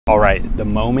All right, the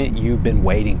moment you've been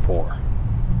waiting for.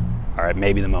 All right,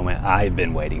 maybe the moment I've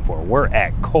been waiting for. We're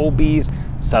at Colbie's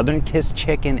Southern Kiss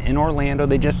Chicken in Orlando.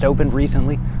 They just opened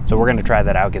recently, so we're gonna try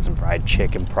that out, get some fried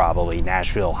chicken, probably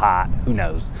Nashville Hot, who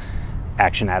knows.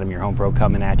 Action Adam, your home pro,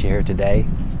 coming at you here today.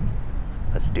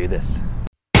 Let's do this.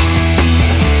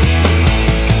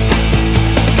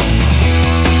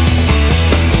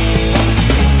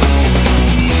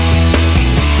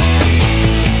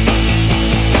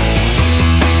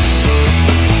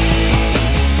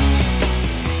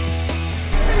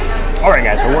 All right,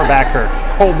 guys, so we're back here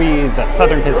at Colbie's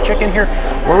Southern Kiss Chicken here.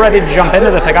 We're ready to jump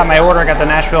into this. I got my order. I got the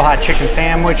Nashville Hot chicken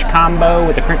sandwich combo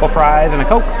with the crinkle fries and a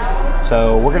Coke.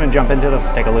 So we're gonna jump into this.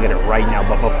 Let's take a look at it right now.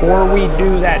 But before we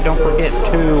do that, don't forget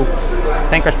to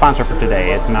thank our sponsor for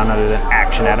today. It's none other than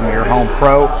Action Adam, your home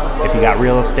pro. If you got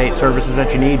real estate services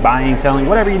that you need, buying, selling,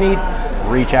 whatever you need,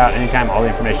 reach out anytime. All the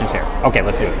information's here. Okay,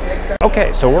 let's do it.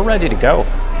 Okay, so we're ready to go.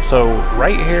 So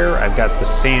right here, I've got the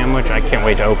sandwich. I can't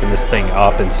wait to open this thing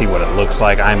up and see what it looks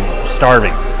like. I'm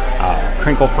starving.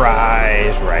 Crinkle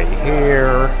fries right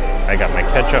here. I got my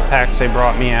ketchup packs they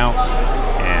brought me out.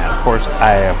 And of course,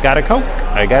 I've got a Coke.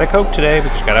 I got a Coke today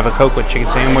because you gotta have a Coke with chicken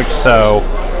sandwich. So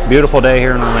beautiful day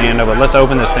here in Orlando, but let's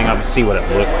open this thing up and see what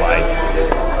it looks like.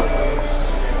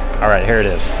 All right, here it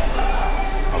is.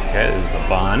 Okay, this is the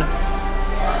bun.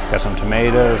 Got some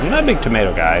tomatoes. I'm not a big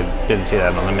tomato guy. Didn't see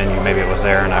that on the menu. Maybe it was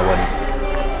there and I wouldn't.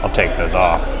 I'll take those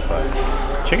off.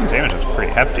 But chicken sandwich looks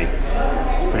pretty hefty.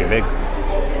 Pretty big.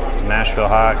 Nashville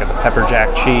Hot. Got the pepper jack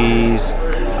cheese.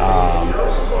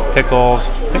 Pickles.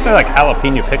 I think they're like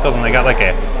jalapeno pickles, and they got like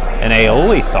an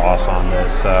aioli sauce on this.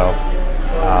 So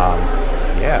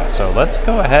yeah. So let's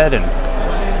go ahead and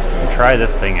try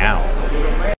this thing out.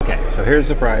 Okay. So here's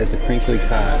the fries. The crinkly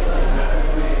cut.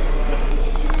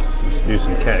 Do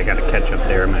some I got a ketchup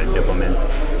there. I'm gonna dip them in.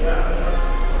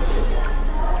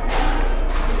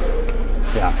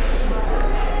 Yeah,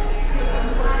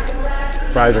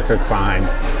 fries are cooked fine.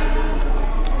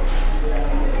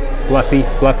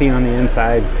 Fluffy on the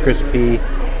inside, crispy,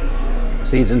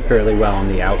 seasoned fairly well on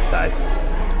the outside.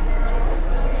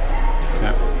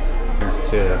 Yeah.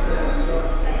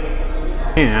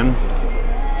 And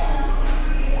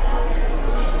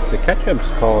the ketchup's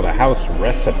called a house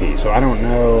recipe, so I don't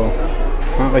know.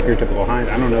 It's not like your typical Heinz.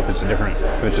 I don't know if it's a different,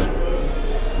 if it's just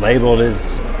labeled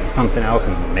as something else,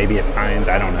 and maybe it's Heinz.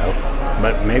 I don't know,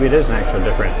 but maybe it is an actual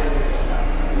different.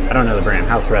 I don't know the brand.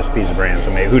 House Recipe's a brand,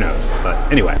 so maybe, who knows? But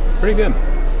anyway, pretty good.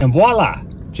 And voila,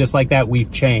 just like that, we've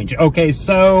changed. Okay,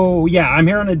 so yeah, I'm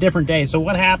here on a different day. So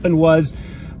what happened was,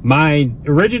 my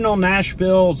original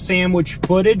Nashville sandwich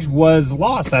footage was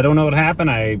lost. I don't know what happened.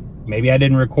 Maybe I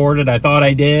didn't record it. I thought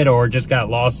I did, or just got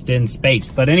lost in space.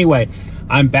 But anyway,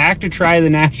 I'm back to try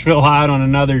the Nashville Hot on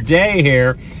another day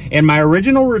here. And my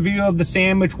original review of the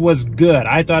sandwich was good.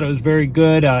 I thought it was very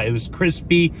good. It was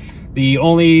crispy. The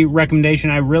only recommendation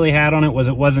I really had on it was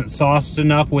it wasn't sauced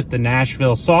enough with the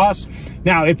Nashville sauce.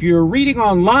 Now, if you're reading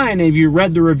online, if you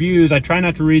read the reviews, I try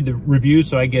not to read the reviews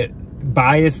so I get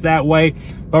biased that way,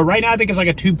 but right now I think it's like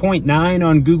a 2.9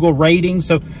 on Google ratings,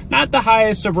 so not the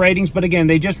highest of ratings, but again,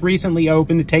 they just recently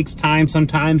opened. It takes time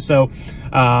sometimes, so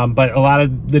but a lot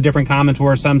of the different comments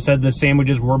were, some said the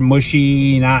sandwiches were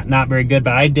mushy, not very good,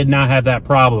 but I did not have that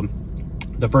problem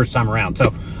the first time around.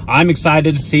 So I'm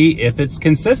excited to see if it's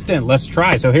consistent. Let's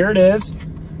try. So here it is.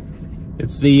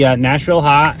 It's the Nashville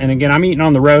Hot, and again, I'm eating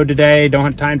on the road today. Don't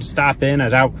have time to stop in. I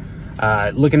was out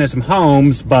looking at some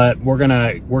homes, but we're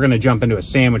gonna jump into a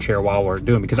sandwich here while we're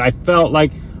doing, because I felt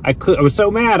like I was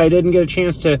so mad I didn't get a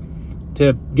chance to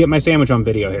get my sandwich on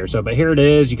video here. So, but here it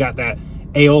is. You got that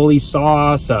aioli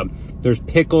sauce. There's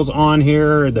pickles on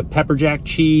here, the pepper jack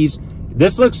cheese.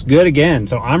 This looks good again.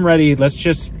 So I'm ready. Let's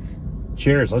just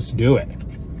cheers. Let's do it.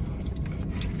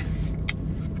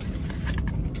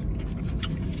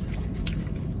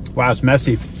 Wow, it's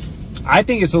messy. I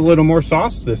think it's a little more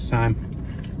sauce this time.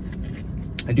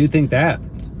 I do think that.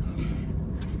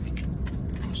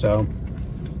 So,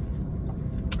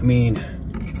 I mean,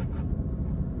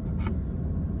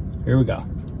 here we go.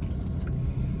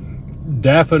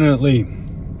 Definitely,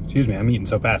 excuse me, I'm eating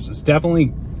so fast. It's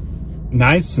definitely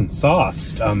nice and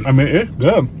sauced. I mean, it's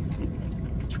good.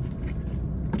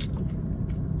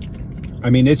 I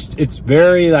mean, it's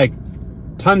very, like,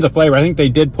 tons of flavor. I think they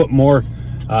did put more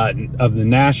of the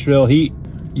Nashville heat.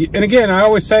 And again, I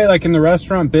always say, like, in the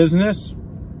restaurant business,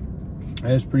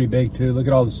 it's pretty big too. Look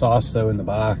at all the sauce though in the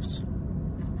box.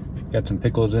 Got some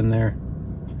pickles in there.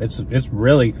 It's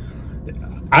really,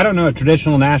 I don't know, a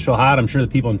traditional Nashville Hot. I'm sure the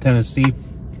people in Tennessee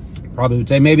probably would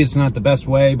say maybe it's not the best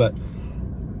way, but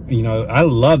you know, I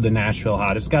love the Nashville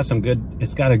Hot. It's got a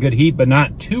good heat, but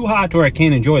not too hot to where I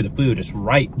can't enjoy the food. It's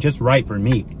just right for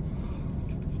me.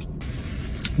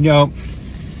 You know,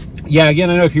 yeah, again,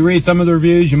 I know if you read some of the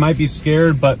reviews, you might be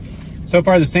scared, but so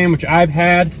far the sandwich I've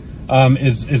had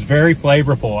is very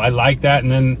flavorful. I like that,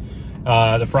 and then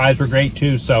the fries were great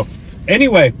too. So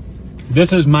anyway,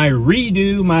 this is my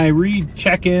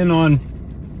check-in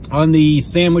on the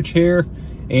sandwich here,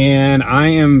 and I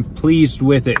am pleased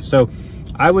with it. So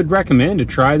I would recommend to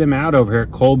try them out over here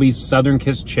at Colbie's Southern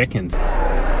Kiss Chickens.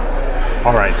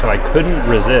 All right, so I couldn't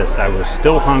resist. I was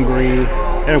still hungry,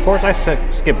 and of course I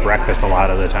skip breakfast a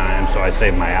lot of the time, so I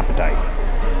saved my appetite.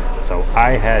 So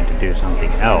I had to do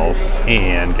something else,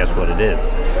 and guess what it is?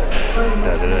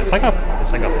 It's like a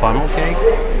funnel cake.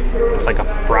 It's like a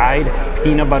fried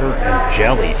peanut butter and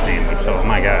jelly sandwich. So oh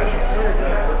my gosh,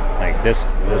 like this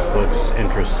looks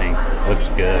interesting. Looks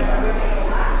good.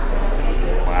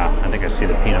 Wow, I think I see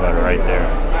the peanut butter right there,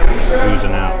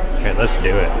 oozing out. Okay, let's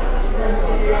do it.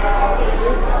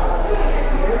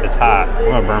 It's hot. I'm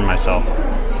gonna burn myself.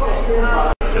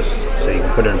 Just so you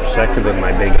can put it in perspective with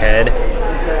my big head.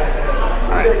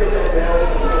 All right.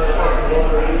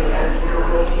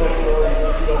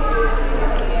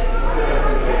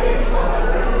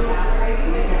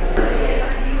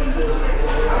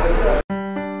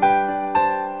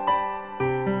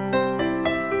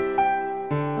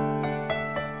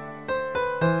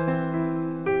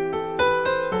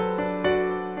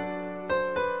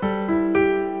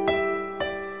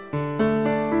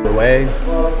 The way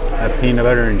that peanut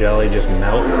butter and jelly just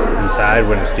melts inside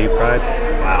when it's deep fried.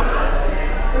 Wow.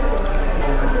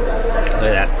 Look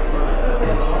at that.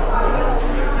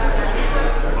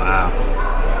 Wow.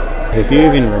 If you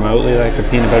even remotely like a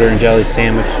peanut butter and jelly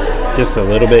sandwich just a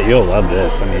little bit, you'll love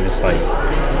this. I mean, it's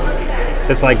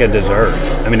like a dessert.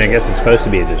 I mean, I guess it's supposed to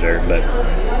be a dessert, but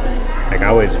like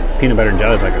peanut butter and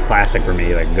jelly is like a classic for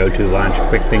me, like go-to lunch, a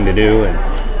quick thing to do,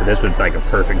 and this was like a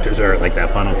perfect dessert, like that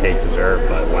funnel cake dessert.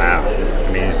 But wow,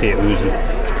 I mean, you see it oozing.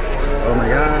 Oh my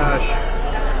gosh.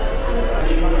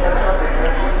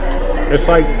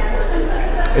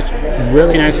 It's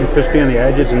really nice and crispy on the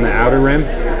edges and the outer rim.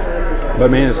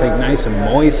 But man, it's like nice and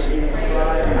moist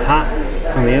and hot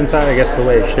on the inside, I guess the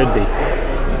way it should be.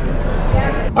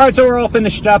 All right, so we're all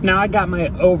finished up. Now I got my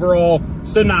overall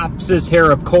synopsis here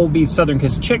of Colbie's Southern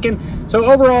Kiss Chicken. So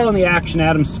overall on the Action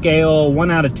Adams scale, 1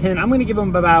 out of 10, I'm gonna give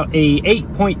them about a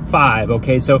 8.5,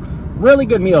 okay? So really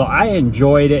good meal, I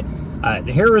enjoyed it.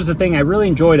 Here was the thing I really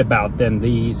enjoyed about them.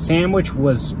 The sandwich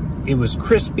was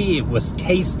crispy, it was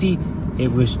tasty,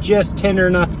 it was just tender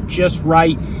enough, just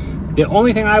right. The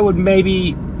only thing I would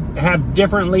maybe have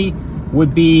differently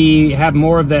would be have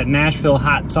more of that Nashville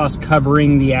hot sauce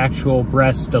covering the actual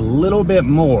breast a little bit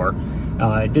more.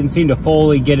 It didn't seem to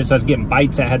fully get it, so I was getting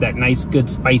bites that had that nice, good,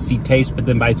 spicy taste, but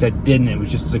then bites that didn't. It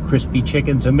was just a crispy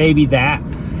chicken, so maybe that,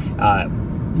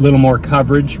 little more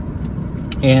coverage.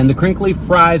 And the crinkly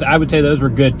fries, I would say those were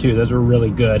good too. Those were really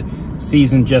good.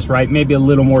 Seasoned just right. Maybe a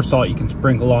little more salt you can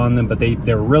sprinkle on them, but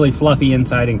they're really fluffy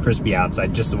inside and crispy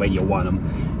outside, just the way you want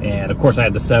them. And of course I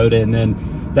had the soda, and then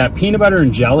that peanut butter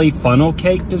and jelly funnel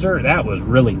cake dessert, that was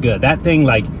really good. That thing,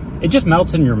 like, it just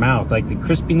melts in your mouth, like the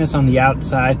crispiness on the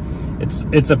outside.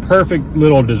 It's a perfect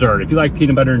little dessert. If you like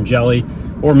peanut butter and jelly,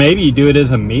 or maybe you do it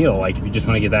as a meal, like if you just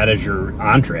want to get that as your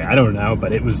entree, I don't know,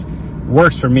 but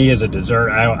works for me as a dessert.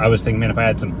 I was thinking, man, if I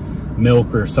had some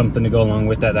milk or something to go along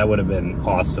with that, that would have been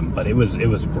awesome. But it was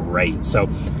great. So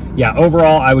yeah,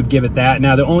 overall I would give it that.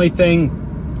 Now the only thing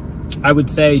I would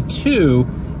say too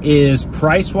is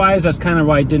price wise, that's kind of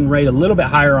why I didn't rate a little bit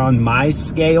higher on my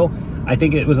scale. I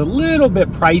think it was a little bit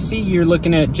pricey. You're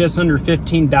looking at just under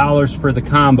 $15 for the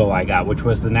combo I got, which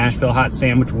was the Nashville hot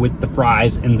sandwich with the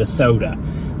fries and the soda,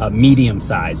 medium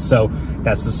size. So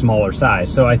that's the smaller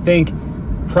size. So I think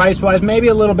price-wise, maybe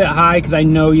a little bit high, because I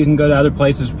know you can go to other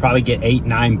places, probably get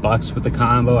 $8-9 with the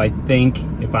combo, I think,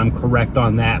 if I'm correct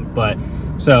on that. But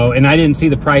so, and I didn't see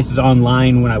the prices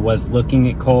online when I was looking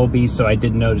at Colbie, so I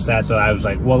didn't notice that. So I was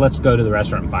like, well, let's go to the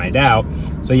restaurant and find out.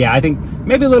 So yeah, I think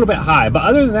maybe a little bit high. But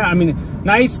other than that, I mean,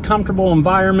 nice, comfortable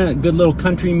environment, good little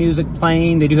country music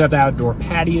playing. They do have the outdoor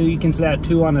patio you can sit out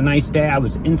too on a nice day. I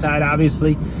was inside,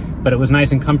 obviously, but it was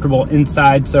nice and comfortable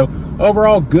inside. So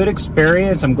overall, good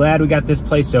experience. I'm glad we got this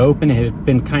place to open. It had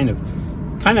been kind of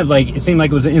like, it seemed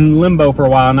like it was in limbo for a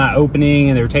while, not opening,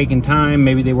 and they were taking time.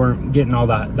 Maybe they weren't getting all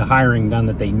the hiring done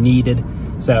that they needed.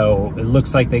 So it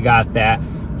looks like they got that.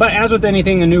 But as with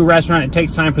anything, a new restaurant, it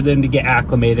takes time for them to get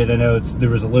acclimated. I know there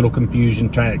was a little confusion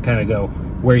trying to kind of go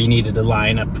where you needed to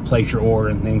line up to place your order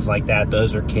and things like that.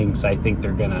 Those are kinks I think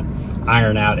they're gonna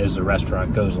iron out as the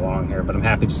restaurant goes along here. But I'm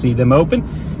happy to see them open.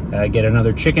 get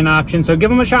another chicken option. So give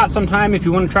them a shot sometime if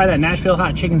you want to try that Nashville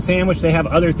Hot chicken sandwich. They have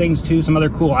other things too, some other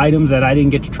cool items that I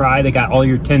didn't get to try. They got all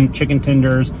your 10 chicken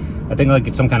tenders. I think like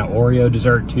it's some kind of Oreo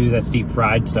dessert too that's deep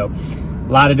fried. So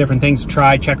a lot of different things to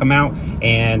try. Check them out.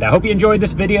 And I hope you enjoyed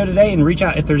this video today, and reach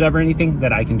out if there's ever anything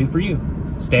that I can do for you.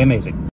 Stay amazing.